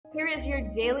Here is your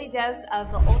daily dose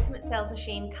of the Ultimate Sales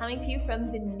Machine coming to you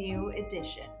from the new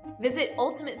edition. Visit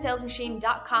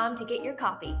ultimatesalesmachine.com to get your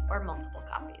copy or multiple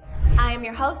copies. I am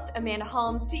your host, Amanda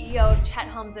Holmes, CEO of Chet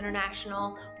Holmes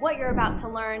International. What you're about to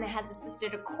learn has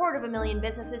assisted 250,000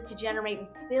 businesses to generate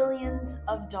billions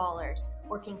of dollars,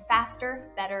 working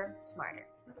faster, better, smarter.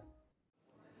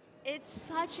 It's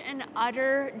such an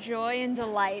utter joy and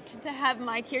delight to have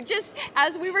Mike here. Just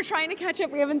as we were trying to catch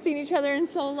up, we haven't seen each other in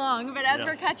so long, but as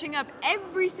we're catching up,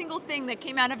 every single thing that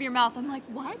came out of your mouth, I'm like,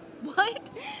 what?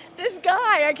 What? This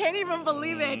guy, I can't even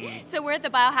believe it. So we're at the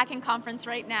Biohacking Conference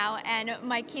right now, and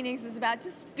Mike Koenigs is about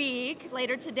to speak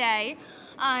later today.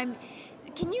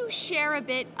 Can you share a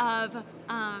bit of,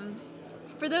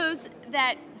 for those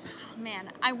that,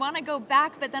 man, I want to go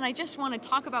back, but then I just want to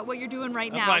talk about what you're doing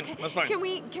right now. That's fine. Can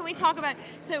we talk about,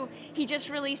 so he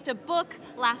just released a book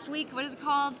last week. What is it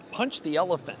called? Punch the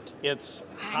Elephant. It's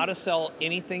how to sell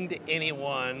anything to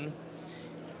anyone,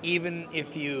 even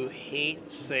if you hate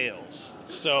sales.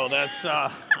 So that's...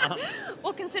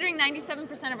 Well, considering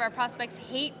 97% of our prospects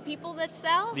hate people that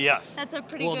sell, yes, that's a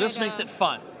pretty good... Well, this makes it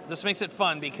fun. This makes it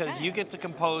fun because you get to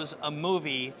compose a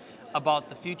movie about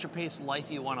the future-paced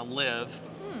life you want to live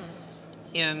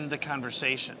in the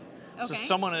conversation. So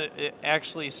someone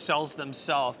actually sells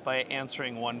themselves by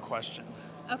answering one question.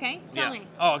 Okay, tell me.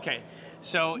 Oh, okay.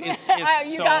 So it's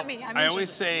you so got me. I always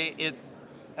say I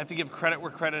have to give credit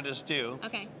where credit is due.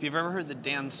 Okay. If you've ever heard the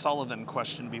Dan Sullivan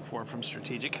question before from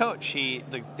Strategic Coach,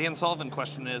 the Dan Sullivan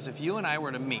question is, if you and I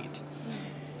were to meet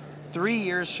 3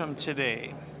 years from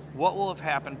today, what will have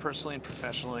happened personally and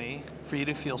professionally for you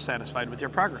to feel satisfied with your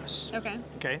progress?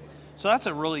 Okay. So that's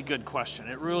a really good question.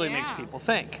 It really makes people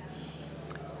think.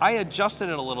 I adjusted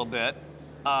it a little bit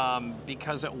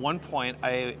because at one point,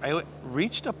 I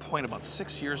reached a point about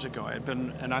 6 years ago. I had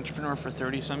been an entrepreneur for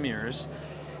 30-some years,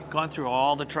 gone through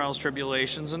all the trials,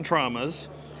 tribulations, and traumas,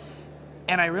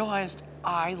 and I realized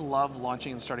I love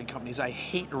launching and starting companies. I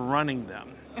hate running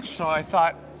them. So I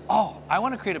thought, I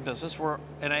want to create a business where,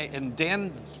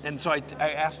 so I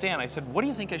asked Dan, I said, what do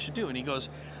you think I should do? And he goes,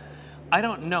 I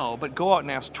don't know, but go out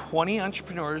and ask 20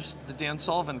 entrepreneurs the Dan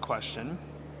Sullivan question,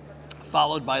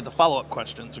 followed by the follow-up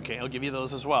questions. Okay, I'll give you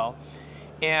those as well.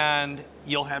 And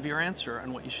you'll have your answer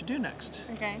on what you should do next.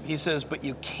 Okay. He says, but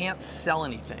you can't sell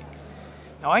anything.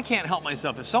 Now, I can't help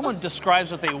myself. If someone describes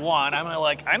what they want, I'm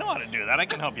like, I know how to do that. I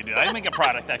can help you do that. I can make a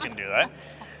product that can do that.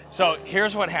 So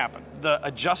here's what happened. The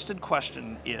adjusted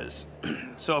question is,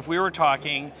 so if we were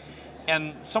talking,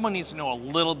 and someone needs to know a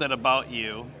little bit about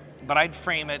you, but I'd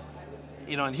frame it,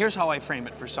 and here's how I frame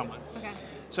it for someone. Okay.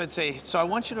 So I'd say, so I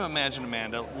want you to imagine,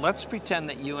 Amanda, let's pretend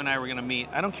that you and I were going to meet,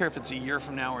 I don't care if it's a year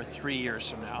from now or 3 years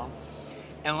from now,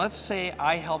 and let's say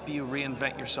I help you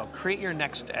reinvent yourself, create your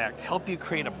next act, help you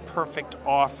create a perfect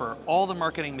offer, all the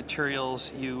marketing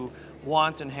materials you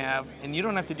want and have, and you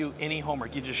don't have to do any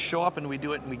homework. You just show up and we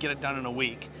do it and we get it done in a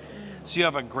week. So you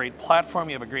have a great platform,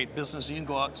 you have a great business, and you can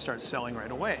go out and start selling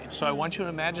right away. So I want you to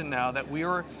imagine now that we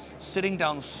are sitting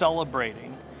down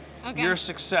celebrating your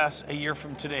success a year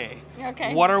from today.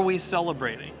 Okay. What are we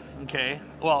celebrating? Okay.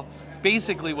 Well,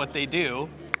 basically what they do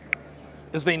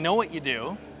is they know what you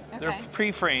do. They're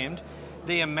pre-framed.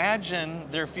 They imagine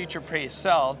their future-paced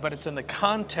self, but it's in the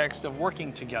context of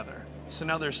working together. So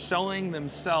now they're selling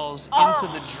themselves into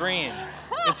the dream.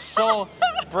 It's so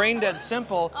brain dead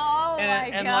simple. Oh my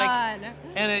God.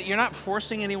 You're not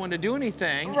forcing anyone to do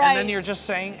anything. Right. And then you're just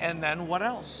saying, and then what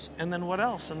else? And then what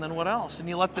else? And then what else? And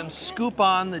you let them scoop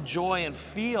on the joy and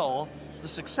feel the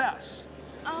success.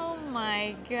 Oh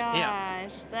my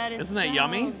gosh, that is Isn't that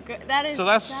yummy? Good. That is so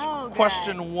that's so good.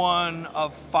 question 1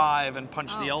 of 5 and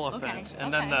Punch the Elephant.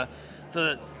 And then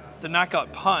the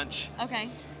knockout punch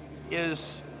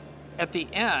is at the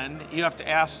end, you have to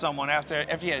ask someone, after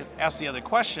you ask the other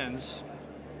questions,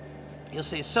 you'll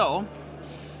say, so,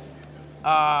 do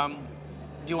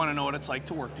you want to know what it's like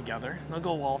to work together? And they'll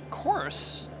go, well, of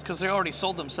course, because they already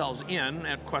sold themselves in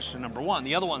at question number 1.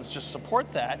 The other ones just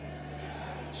support that.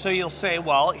 So you'll say,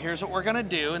 well, here's what we're going to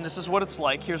do, and this is what it's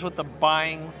like. Here's what the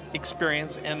buying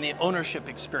experience and the ownership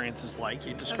experience is like.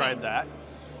 You describe that.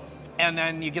 And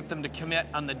then you get them to commit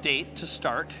on the date to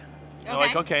start. They're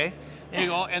like, okay. And you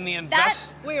go, and the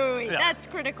invest. Wait. Yeah. That's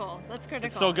critical. That's critical.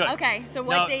 It's so good. Okay, so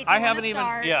what date do you want to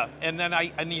start? And then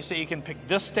and you say you can pick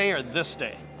this day or this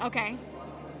day. Okay.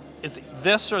 It's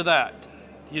this or that.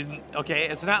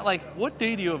 It's not like, what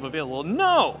day do you have available?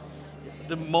 No.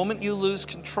 The moment you lose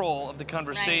control of the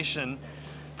conversation,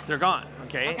 they're gone,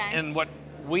 okay? And what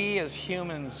we as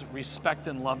humans respect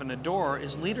and love and adore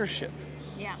is leadership.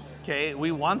 Yeah. Okay,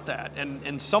 we want that,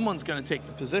 and someone's going to take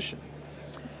the position.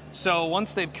 So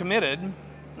once they've committed,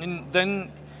 and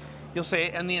then You'll say,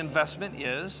 and the investment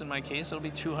is, in my case, it'll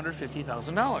be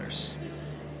 $250,000.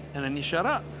 And then you shut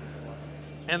up.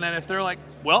 And then if they're like,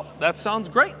 well, that sounds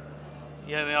great,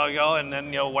 you know, you go and then,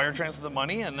 you know, wire transfer the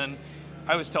money. And then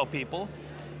I always tell people,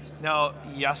 now,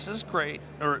 yes is great,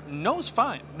 or no's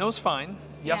fine. No's fine.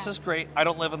 Yes is great. I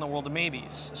don't live in the world of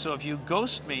maybes. So if you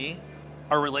ghost me,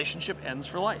 our relationship ends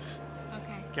for life.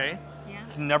 Okay? Yeah.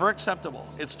 It's never acceptable.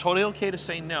 It's totally okay to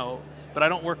say no, but I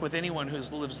don't work with anyone who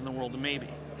lives in the world of maybe.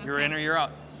 Okay. You're in or you're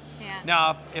out. Yeah.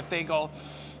 Now, if they go,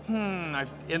 and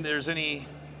there's any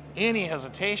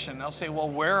hesitation, I'll say, well,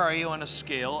 where are you on a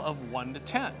scale of 1 to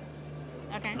 10?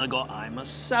 Okay. And they'll go, I'm a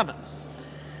 7.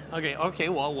 Okay,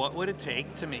 well, what would it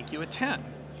take to make you a 10?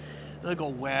 They'll go,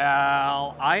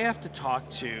 well, I have to talk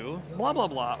to blah, blah,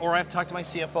 blah, or I have to talk to my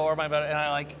CFO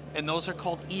or and those are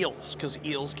called eels, because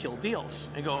eels kill deals.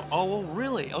 I go, oh, well,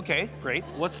 really? Okay, great.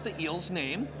 What's the eel's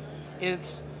name?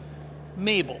 It's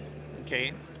Mabel,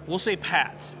 okay? We'll say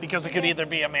Pat, because it could either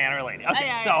be a man or a lady.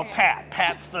 Okay, Pat.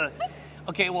 Pat's the,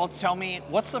 okay, well, tell me,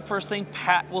 what's the first thing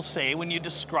Pat will say when you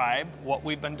describe what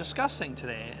we've been discussing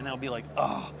today? And they'll be like,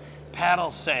 oh, Pat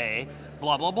will say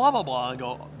blah, blah, blah, blah, blah. I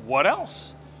go, what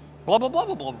else? Blah, blah, blah,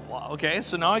 blah, blah, blah. Okay,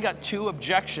 so now I got 2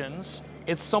 objections.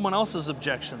 It's someone else's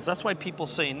objections. That's why people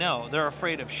say no. They're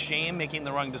afraid of shame, making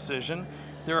the wrong decision.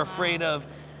 They're afraid of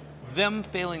them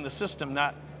failing the system,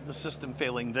 not the system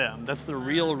failing them. That's the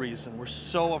real reason. We're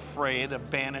so afraid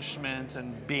of banishment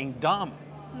and being dumb,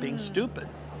 being stupid,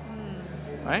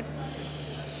 right?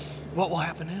 What will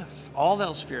happen if all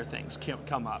those fear things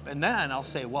come up? And then I'll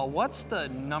say, well, what's the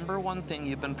 #1 thing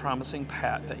you've been promising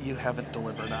Pat that you haven't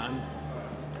delivered on?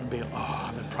 And be, oh,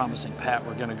 I've been promising Pat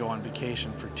we're going to go on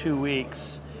vacation for 2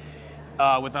 weeks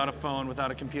without a phone, without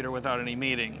a computer, without any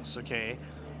meetings, okay?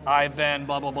 I've been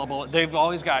blah, blah, blah, blah. They've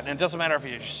always gotten, and it doesn't matter if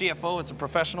you're CFO, it's a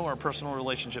professional or a personal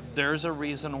relationship. There's a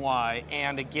reason why,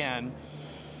 and again,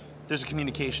 there's a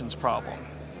communications problem.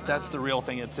 That's the real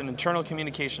thing. It's an internal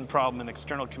communication problem, an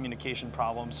external communication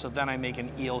problem. So then I make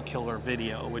an eel killer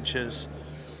video, which is,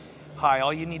 hi,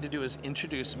 all you need to do is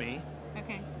introduce me.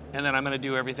 Okay. And then I'm going to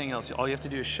do everything else. All you have to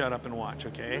do is shut up and watch,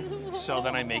 okay? So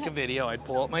then I make a video. I'd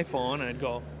pull out my phone and I'd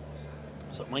go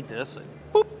something like this.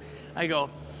 Boop. I go,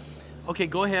 okay,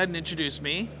 go ahead and introduce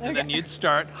me. And then you'd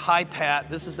start, hi, Pat.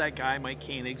 This is that guy, Mike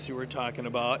Koenigs, who we're talking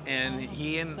about. And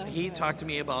he talked to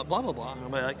me about blah, blah, blah. And I'll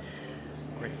be like,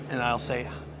 great. And I'll say,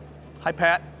 hi,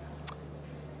 Pat.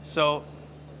 So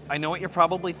I know what you're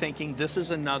probably thinking. This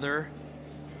is another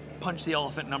punch the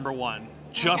elephant #1.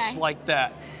 Just like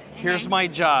that. Here's my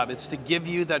job. It's to give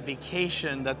you that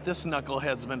vacation that this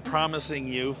knucklehead's been promising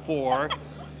you for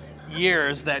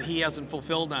years that he hasn't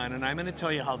fulfilled on. And I'm going to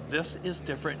tell you how this is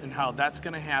different and how that's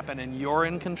going to happen, and you're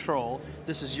in control.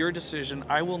 This is your decision.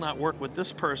 I will not work with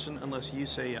this person unless you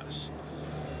say yes.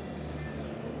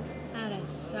 That is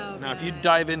so good. Now, if you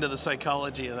dive into the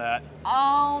psychology of that.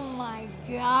 Oh my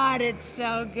God, it's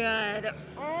so good.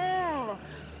 Oh.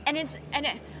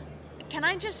 Can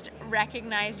I just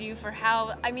recognize you for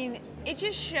how, I mean, it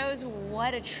just shows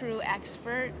what a true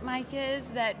expert Mike is,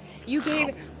 that you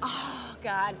gave, oh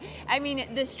God. I mean,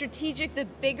 the strategic, the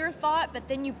bigger thought, but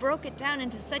then you broke it down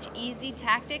into such easy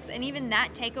tactics, and even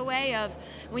that takeaway of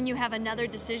when you have another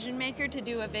decision maker to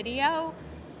do a video,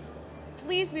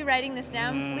 please be writing this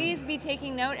down, please be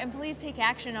taking note, and please take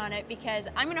action on it, because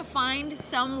I'm gonna find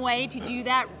some way to do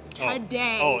that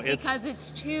today because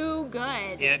it's too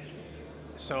good.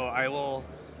 So I will,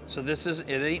 so this is, it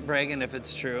ain't bragging if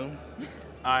it's true.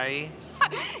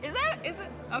 Is it?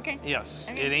 Okay. Yes,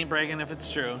 okay. It ain't bragging if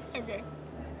it's true. Okay.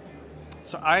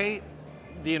 So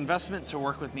the investment to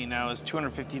work with me now is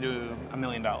 $250,000 to $1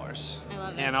 million. I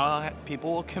love it. And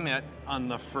people will commit on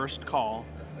the first call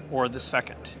or the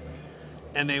second.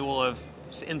 And they will have,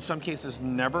 in some cases,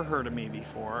 never heard of me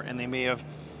before, and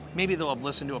maybe they'll have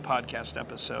listened to a podcast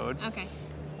episode. Okay.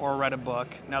 Or read a book.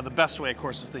 Now, the best way, of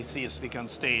course, is they see us speak on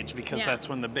stage, because that's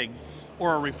when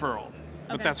or a referral.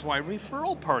 But that's why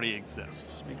Referral Party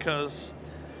exists, because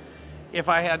if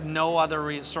I had no other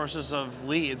resources of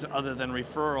leads other than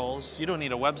referrals, you don't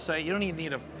need a website, you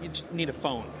just need a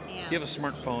phone. Yeah. If you have a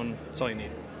smartphone, that's all you need.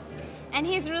 And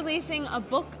he's releasing a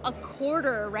book a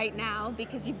quarter right now,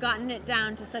 because you've gotten it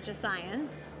down to such a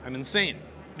science. I'm insane.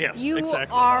 Yes, you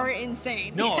exactly. are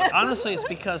insane. No, honestly, it's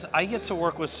because I get to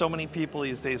work with so many people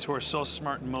these days who are so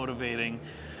smart and motivating.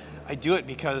 I do it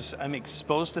because I'm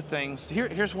exposed to things.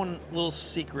 Here's one little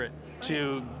secret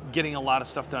to getting a lot of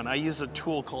stuff done. I use a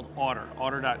tool called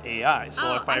Otter.ai.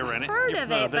 So if I run it, I've heard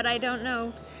of it, but I don't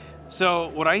know. So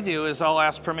what I do is I'll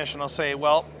ask permission. I'll say,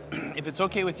 well, if it's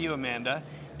okay with you, Amanda,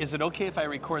 is it okay if I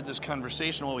record this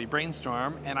conversation while we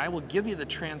brainstorm, and I will give you the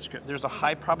transcript. There's a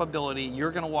high probability you're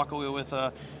going to walk away with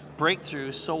a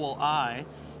breakthrough, so will I.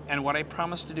 And what I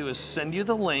promise to do is send you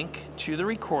the link to the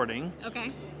recording.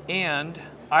 Okay. And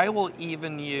I will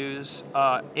even use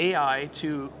AI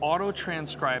to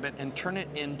auto-transcribe it and turn it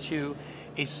into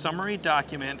a summary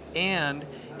document. And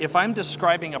if I'm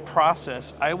describing a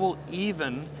process, I will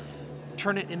even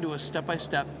turn it into a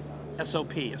step-by-step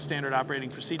SOP, a standard operating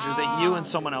procedure that you and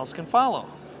someone else can follow.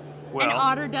 Well, and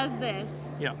Otter does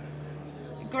this. Yeah.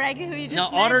 Greg, who you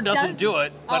just now, met, Otter doesn't do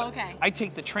it, but okay. I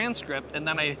take the transcript and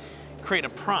then I create a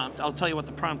prompt. I'll tell you what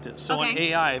the prompt is. So Okay. in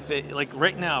AI, like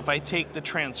right now, if I take the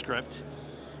transcript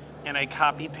and I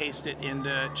copy paste it into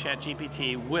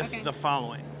ChatGPT with the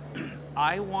following.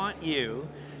 I want you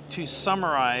to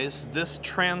summarize this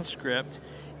transcript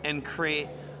and create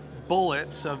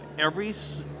bullets of every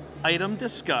item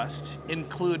discussed,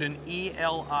 include an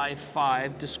ELI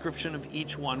 5 description of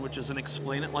each one, which is an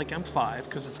explain it like I'm 5,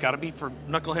 because it's got to be for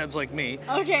knuckleheads like me.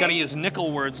 Okay. Got to use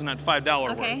nickel words, not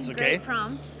 $5 words. Okay. Great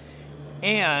prompt.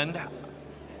 And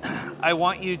I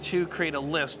want you to create a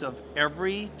list of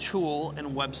every tool and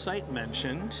website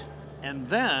mentioned, and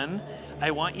then I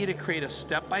want you to create a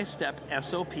step-by-step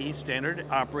SOP, standard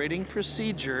operating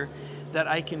procedure, that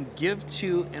I can give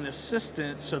to an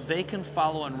assistant so they can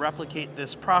follow and replicate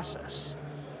this process.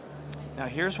 Now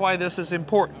here's why this is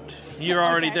important. You're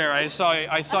already there. I saw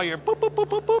your boop, boop, boop,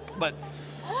 boop, boop. But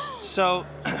so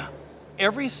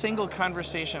every single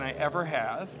conversation I ever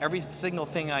have, every single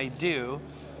thing I do,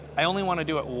 I only want to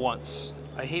do it once.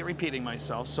 I hate repeating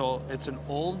myself, so it's an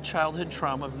old childhood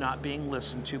trauma of not being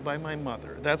listened to by my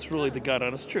mother. That's really the God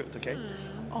honest truth, okay?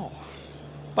 Oh,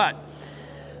 but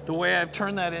the way I've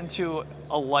turned that into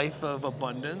a life of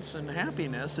abundance and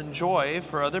happiness and joy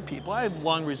for other people, I've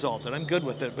long resulted. I'm good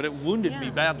with it, but it wounded me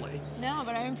badly. No,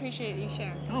 but I appreciate you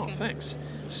sharing. Oh, thanks.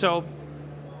 So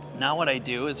now what I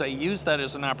do is I use that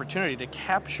as an opportunity to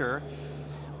capture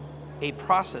a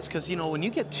process, because you know, when you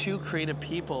get two creative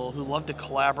people who love to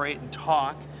collaborate and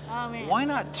talk, why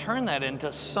not turn that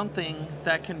into something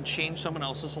that can change someone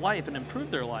else's life and improve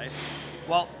their life?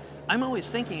 Well, I'm always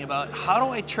thinking about how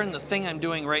do I turn the thing I'm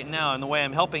doing right now and the way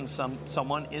I'm helping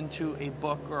someone into a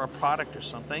book or a product or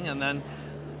something, and then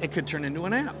it could turn into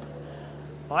an app.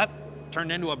 Well, that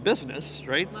turned into a business,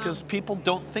 right? Because people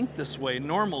don't think this way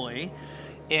normally,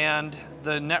 and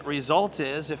the net result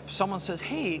is if someone says,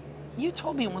 hey, you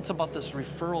told me once about this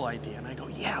referral idea, and I go,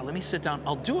 yeah, let me sit down,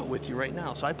 I'll do it with you right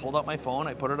now. So I pulled out my phone,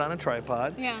 I put it on a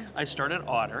tripod, I started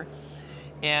Otter,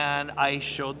 and I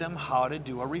showed them how to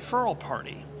do a referral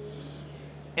party.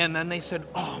 And then they said,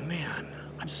 oh man,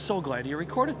 I'm so glad you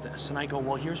recorded this. And I go,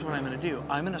 well, here's what I'm gonna do.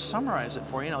 I'm gonna summarize it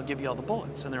for you and I'll give you all the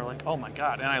bullets. And they're like, oh my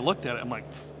God. And I looked at it, I'm like,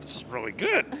 this is really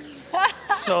good.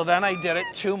 So then I did it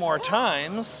 2 more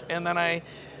times. And then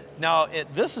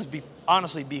this is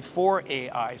honestly before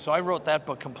AI. So I wrote that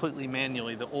book completely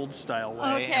manually, the old style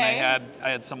way. Okay. And I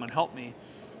had someone help me.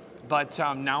 But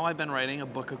now I've been writing a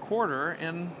book a quarter,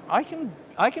 and I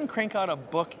can crank out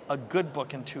a good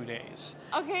book in 2 days.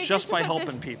 Okay, just by to put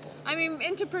helping people. I mean,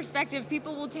 into perspective,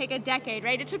 people will take a decade,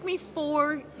 right? It took me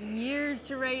 4 years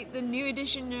to write the new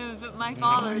edition of My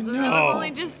Fathers, and it was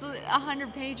only just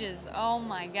 100 pages. Oh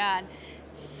my God,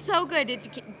 so good.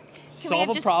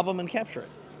 Solve a problem and capture it.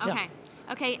 Okay.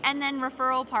 Yeah. Okay, and then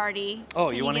referral party. Oh,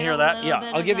 you want to hear that?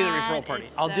 Yeah, I'll give you the referral party.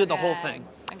 I'll do the whole thing.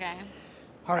 Okay.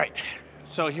 All right.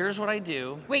 So here's what I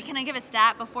do. Wait, can I give a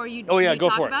stat before you? Oh yeah, go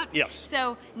talk for about? it. Yes.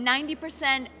 So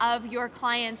 90% of your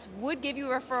clients would give you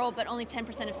a referral, but only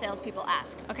 10% of salespeople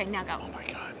ask. Okay, now go. Oh my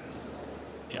God.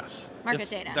 Yes. Market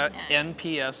data. That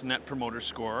NPS, Net Promoter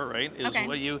Score, right? Is Okay.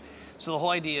 what you. So the whole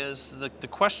idea is the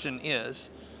question is,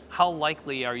 how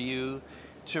likely are you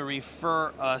to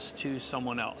refer us to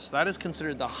someone else? That is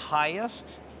considered the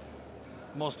highest,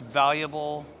 most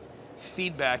valuable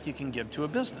feedback you can give to a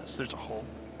business. There's a whole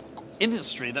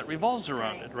industry that revolves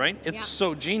around it, right? It's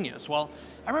so genius. Well,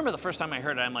 I remember the first time I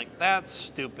heard it, I'm like, that's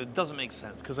stupid, doesn't make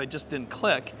sense, because I just didn't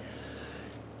click.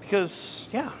 Because,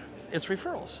 yeah, it's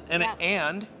referrals.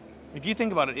 And if you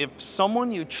think about it, if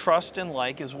someone you trust and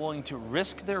like is willing to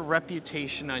risk their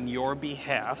reputation on your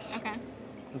behalf,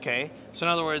 okay? So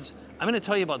in other words, I'm gonna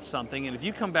tell you about something, and if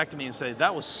you come back to me and say,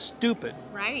 that was stupid.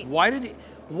 Right. Why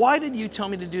did you tell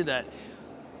me to do that?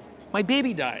 My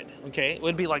baby died, okay? It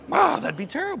would be like, wow, that'd be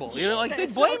terrible. You know, like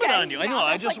they'd blame it on you. I know,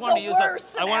 I just wanted to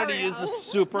use I wanted to use the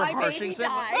super harsh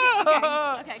example.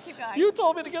 Okay, keep going. You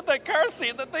told me to get that car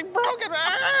seat, that thing broke it.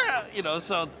 You know,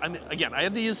 so again, I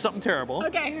had to use something terrible.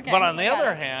 Okay. But on the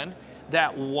other hand,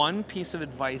 that one piece of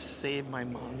advice saved my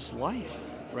mom's life,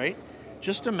 right?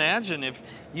 just imagine if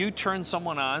you turn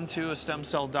someone on to a stem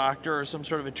cell doctor or some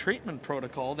sort of a treatment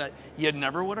protocol that you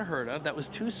never would have heard of, that was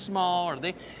too small, or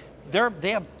they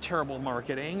have terrible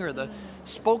marketing, or the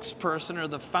spokesperson or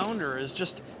the founder is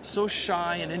just so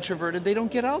shy and introverted they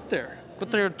don't get out there,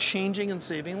 but they're changing and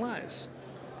saving lives.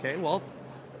 Okay, well,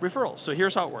 referrals. So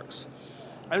here's how it works.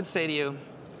 I would say to you,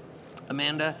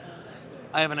 Amanda,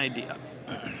 I have an idea.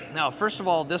 Now, first of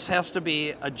all, this has to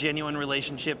be a genuine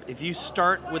relationship. If you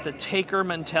start with a taker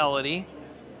mentality,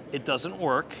 it doesn't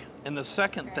work. And the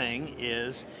second thing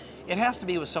is, it has to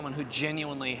be with someone who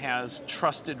genuinely has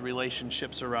trusted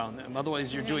relationships around them.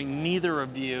 Otherwise, you're doing neither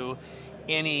of you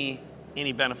any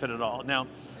benefit at all. Now,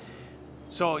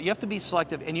 so you have to be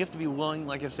selective, and you have to be willing,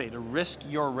 like I say, to risk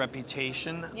your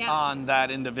reputation on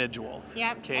that individual.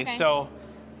 Yep. Okay, so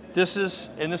this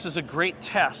is a great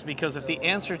test, because if the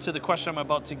answer to the question I'm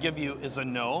about to give you is a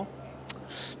no,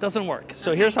 it doesn't work.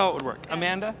 So here's how it would work.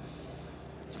 Amanda,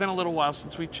 it's been a little while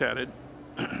since we've chatted.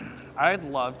 I'd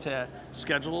love to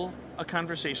schedule a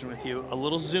conversation with you, a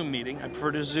little Zoom meeting. I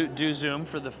prefer to do Zoom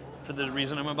for the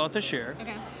reason I'm about to share.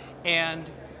 Okay. And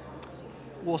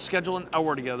we'll schedule an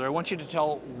hour together. I want you to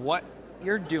tell what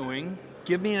you're doing,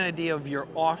 give me an idea of your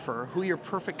offer, who your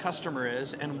perfect customer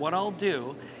is, and what I'll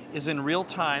do is in real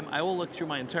time, I will look through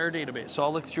my entire database. So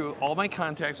I'll look through all my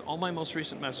contacts, all my most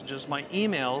recent messages, my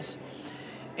emails,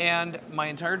 and my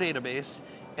entire database,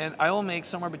 and I will make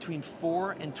somewhere between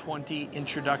 4 and 20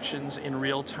 introductions in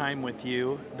real time with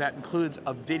you. That includes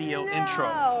a video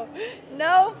intro.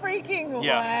 No freaking way.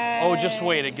 Yeah. Oh, just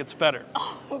wait, it gets better.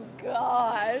 Oh,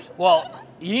 gosh. Well,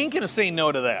 you ain't gonna say no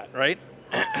to that, right?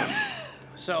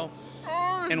 So,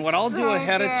 and what I'll do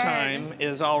ahead of time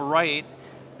is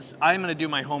I'm gonna do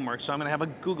my homework. So I'm gonna have a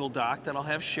Google Doc that I'll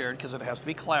have shared, because it has to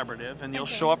be collaborative, and you'll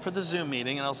show up for the Zoom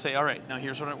meeting, and I'll say, all right, now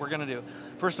here's what we're gonna do.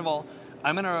 First of all,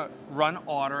 I'm gonna run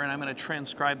order, and I'm gonna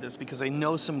transcribe this, because I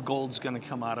know some gold's gonna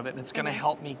come out of it, and it's gonna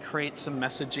help me create some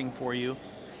messaging for you.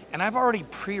 And I've already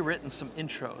pre-written some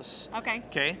intros. Okay.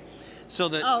 Okay? So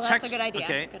the that's text, a good idea.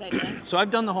 Okay. Good idea. So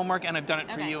I've done the homework, and I've done it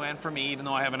for you and for me, even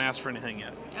though I haven't asked for anything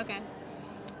yet. Okay.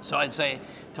 So I'd say,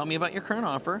 tell me about your current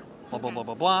offer, blah, blah, blah,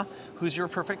 blah, blah. Who's your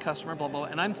perfect customer, blah, blah.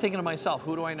 And I'm thinking to myself,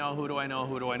 who do I know, who do I know,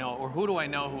 who do I know, or who do I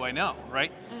know who I know,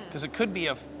 right? Because it could be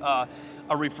a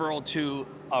referral to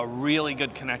a really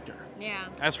good connector. Yeah.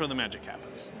 That's where the magic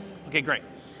happens. Okay, great.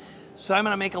 So I'm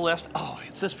gonna make a list. Oh,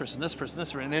 it's this person, this person,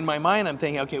 this person. And in my mind, I'm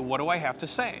thinking, okay, what do I have to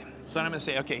say? So I'm gonna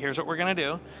say, okay, here's what we're gonna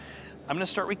do. I'm gonna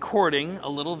start recording a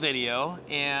little video,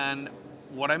 and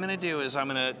what I'm gonna do is I'm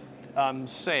gonna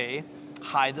say,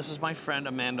 hi, this is my friend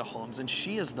Amanda Holmes, and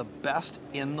she is the best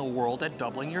in the world at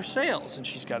doubling your sales. And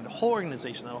she's got a whole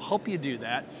organization that'll help you do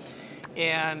that.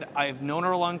 And I've known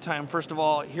her a long time. First of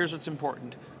all, here's what's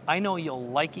important. I know you'll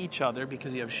like each other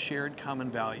because you have shared common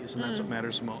values, and that's what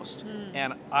matters most.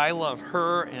 And I love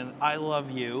her, and I love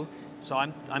you. So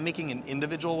I'm making an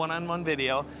individual one-on-one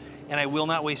video, and I will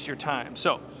not waste your time.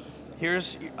 So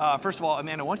here's, first of all,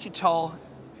 Amanda, why don't you tell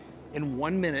in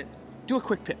 1 minute, do a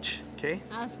quick pitch, okay?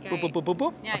 That's great. Boop, boop, boop, boop,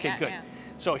 boop. Yeah, okay, yeah, good. yeah.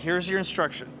 So here's your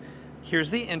instruction. Here's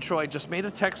the intro. I just made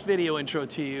a text video intro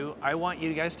to you. I want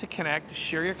you guys to connect,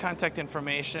 share your contact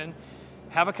information,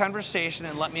 have a conversation,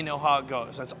 and let me know how it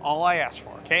goes. That's all I ask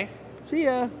for, okay? See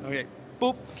ya. Okay,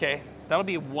 boop, okay. That'll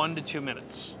be 1 to 2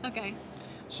 minutes. Okay.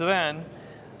 So then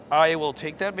I will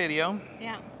take that video.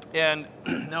 Yeah. And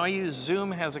now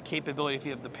Zoom has a capability, if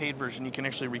you have the paid version, you can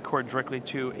actually record directly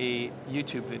to a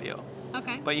YouTube video.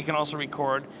 Okay. But you can also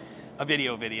record a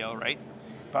video, right?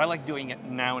 But I like doing it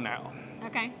now.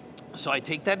 Okay. So I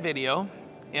take that video,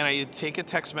 and I take a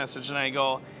text message, and I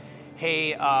go,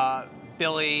 hey,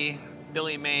 Billy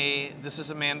May, this is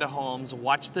Amanda Holmes.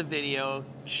 Watch the video,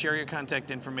 share your contact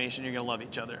information. You're gonna love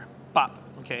each other. Pop,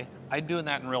 okay? I'm doing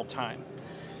that in real time.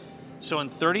 So in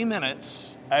 30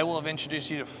 minutes, I will have introduced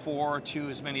you to 4 to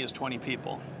as many as 20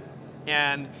 people.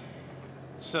 And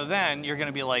so then you're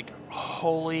gonna be like,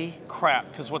 holy crap,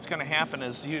 because what's gonna happen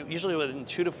is usually within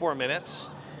 2 to 4 minutes,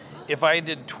 if I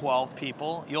did 12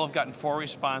 people, you'll have gotten 4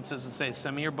 responses and say,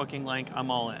 send me your booking link, I'm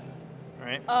all in,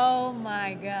 right? Oh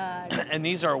my God. And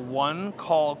these are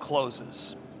 1-call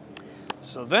closes.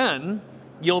 So then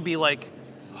you'll be like,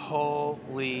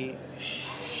 holy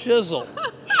shizzle,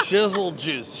 shizzle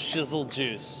juice.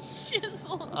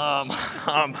 Shizzle.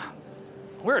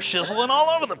 We're shizzling all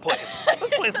over the place.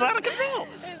 This place is out of control.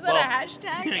 Is that a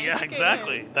hashtag? Yeah,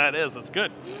 exactly. That is. That's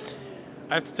good.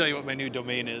 I have to tell you what my new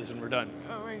domain is, and we're done.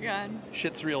 Oh my God.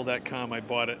 Shitsreal.com. I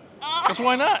bought it. Because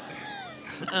why not?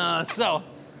 So,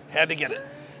 had to get it.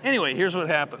 Anyway, here's what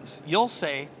happens. You'll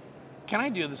say, can I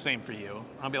do the same for you?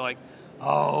 I'll be like,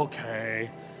 oh, okay.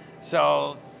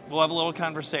 So we'll have a little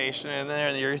conversation, and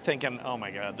then you're thinking, oh my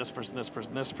God, this person, this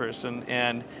person, this person,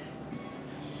 and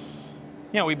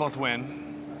we both win.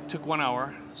 Took 1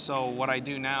 hour. So what I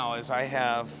do now is I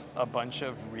have a bunch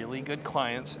of really good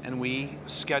clients, and we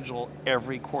schedule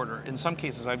every quarter. In some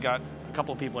cases, I've got a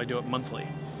couple of people I do it monthly.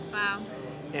 Wow.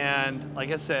 And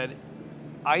like I said,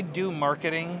 I do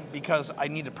marketing because I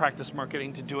need to practice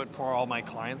marketing to do it for all my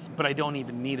clients, but I don't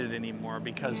even need it anymore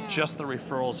because just the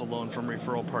referrals alone from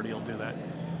Referral Party will do that.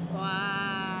 Wow.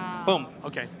 Boom.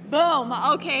 Okay. Boom.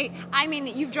 Okay. I mean,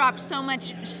 you've dropped so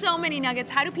many nuggets.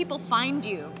 How do people find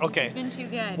you? Okay. This has been too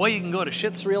good. Well, you can go to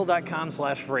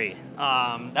shitsreal.com/free.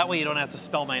 That way you don't have to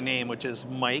spell my name, which is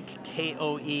Mike,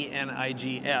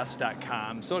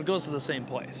 Koenigs.com. So it goes to the same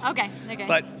place. Okay.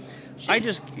 But I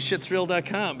just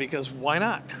shitsreal.com because why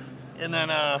not? And then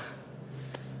I've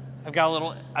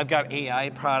got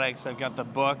AI products. I've got the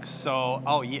books.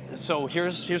 So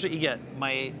here's what you get.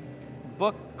 My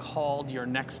book called Your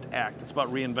Next Act. It's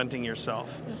about reinventing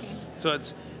yourself. Okay. So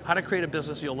it's how to create a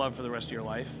business you'll love for the rest of your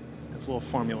life. It's a little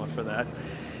formula for that.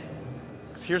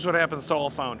 So here's what happens to all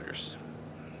founders.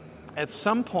 At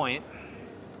some point,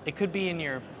 it could be in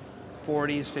your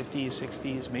 40s, 50s,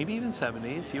 60s, maybe even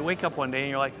 70s. You wake up one day and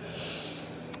you're like,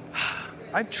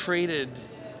 I've traded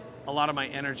a lot of my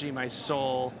energy, my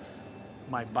soul,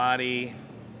 my body,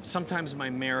 sometimes my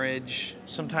marriage,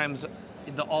 sometimes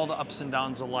all the ups and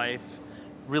downs of life,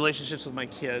 relationships with my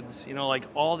kids, like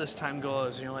all this time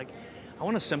goes and you're like, I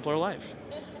want a simpler life.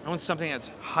 I want something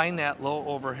that's high net, low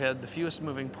overhead, the fewest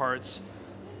moving parts,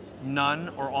 none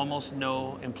or almost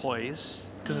no employees.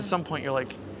 Because at some point you're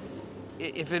like,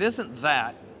 if it isn't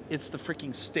that, it's the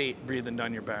freaking state breathing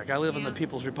down your back. I live in the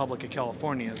People's Republic of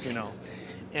California, as you know.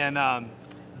 And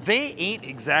they ain't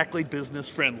exactly business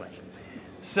friendly.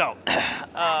 So,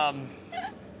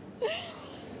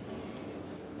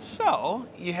 so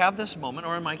you have this moment,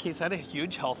 or in my case, I had a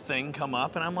huge health thing come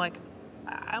up, and I'm like,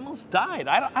 I almost died.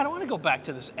 I don't want to go back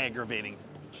to this aggravating.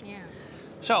 Yeah.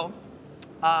 So,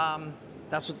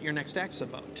 that's what Your Next Act's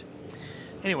about.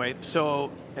 Anyway, so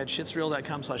at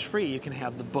shitsreal.com/free, you can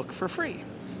have the book for free.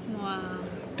 Wow.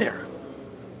 There.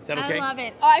 Is that okay? I love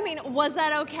it. I mean, was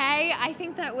that okay? I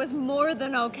think that was more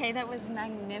than okay. That was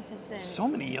magnificent. So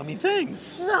many yummy things.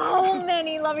 So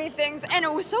many lovely things. And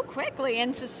it was so quickly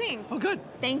and succinct. Oh, good.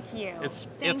 Thank you. It's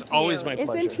Thank always you. my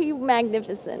pleasure. Isn't he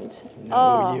magnificent?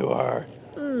 No, you are.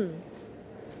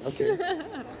 Okay.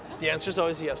 The answer's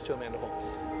always yes to Amanda Holmes.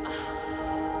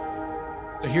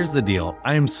 So here's the deal.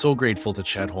 I am so grateful to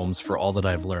Chet Holmes for all that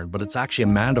I've learned, but it's actually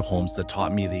Amanda Holmes that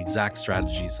taught me the exact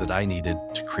strategies that I needed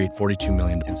to create 42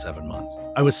 million in 7 months.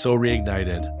 I was so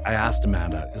reignited. I asked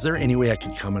Amanda, is there any way I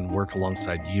could come and work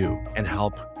alongside you and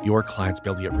help your clients be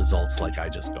able to get results like I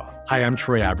just got? Hi, I'm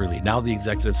Troy Aberley, now the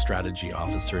Executive Strategy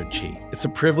Officer at Chi. It's a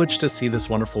privilege to see this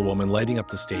wonderful woman lighting up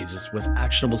the stages with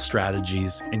actionable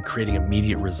strategies and creating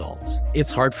immediate results.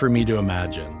 It's hard for me to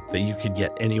imagine that you could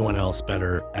get anyone else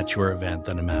better at your event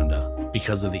than Amanda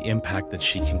because of the impact that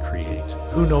she can create.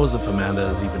 Who knows if Amanda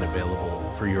is even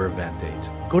available for your event date?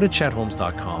 Go to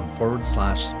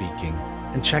chetholmes.com/speaking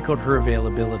and check out her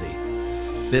availability.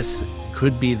 This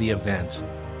could be the event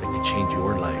that could change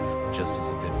your life just as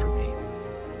it did for me.